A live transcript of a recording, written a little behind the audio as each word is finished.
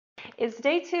It's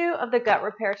day 2 of the Gut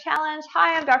Repair Challenge.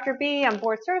 Hi, I'm Dr. B. I'm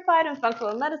board certified in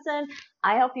functional medicine.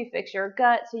 I help you fix your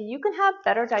gut so you can have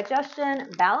better digestion,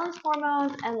 balanced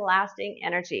hormones, and lasting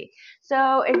energy.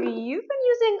 So if you've been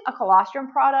using a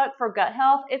colostrum product for gut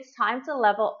health, it's time to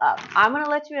level up. I'm going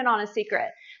to let you in on a secret.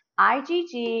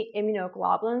 IgG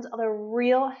immunoglobulins are the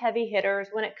real heavy hitters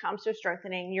when it comes to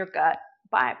strengthening your gut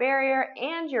barrier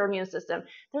and your immune system.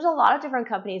 There's a lot of different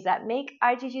companies that make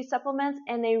IgG supplements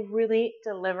and they really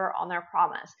deliver on their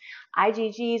promise.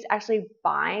 IgGs actually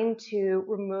bind to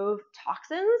remove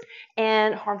toxins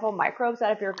and harmful microbes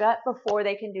out of your gut before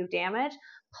they can do damage.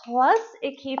 Plus,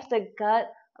 it keeps the gut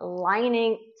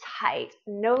lining tight.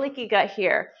 No leaky gut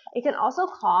here. It can also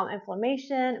calm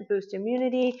inflammation, boost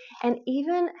immunity, and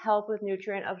even help with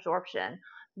nutrient absorption.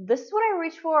 This is what I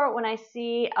reach for when I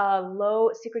see a low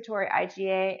secretory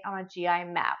IgA on a GI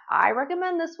map. I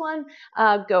recommend this one.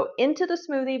 Go into the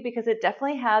smoothie because it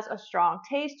definitely has a strong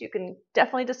taste. You can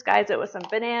definitely disguise it with some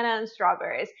banana and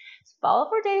strawberries. Follow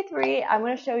for day 3. I'm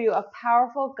going to show you a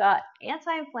powerful gut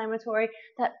anti-inflammatory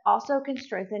that also can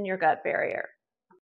strengthen your gut barrier.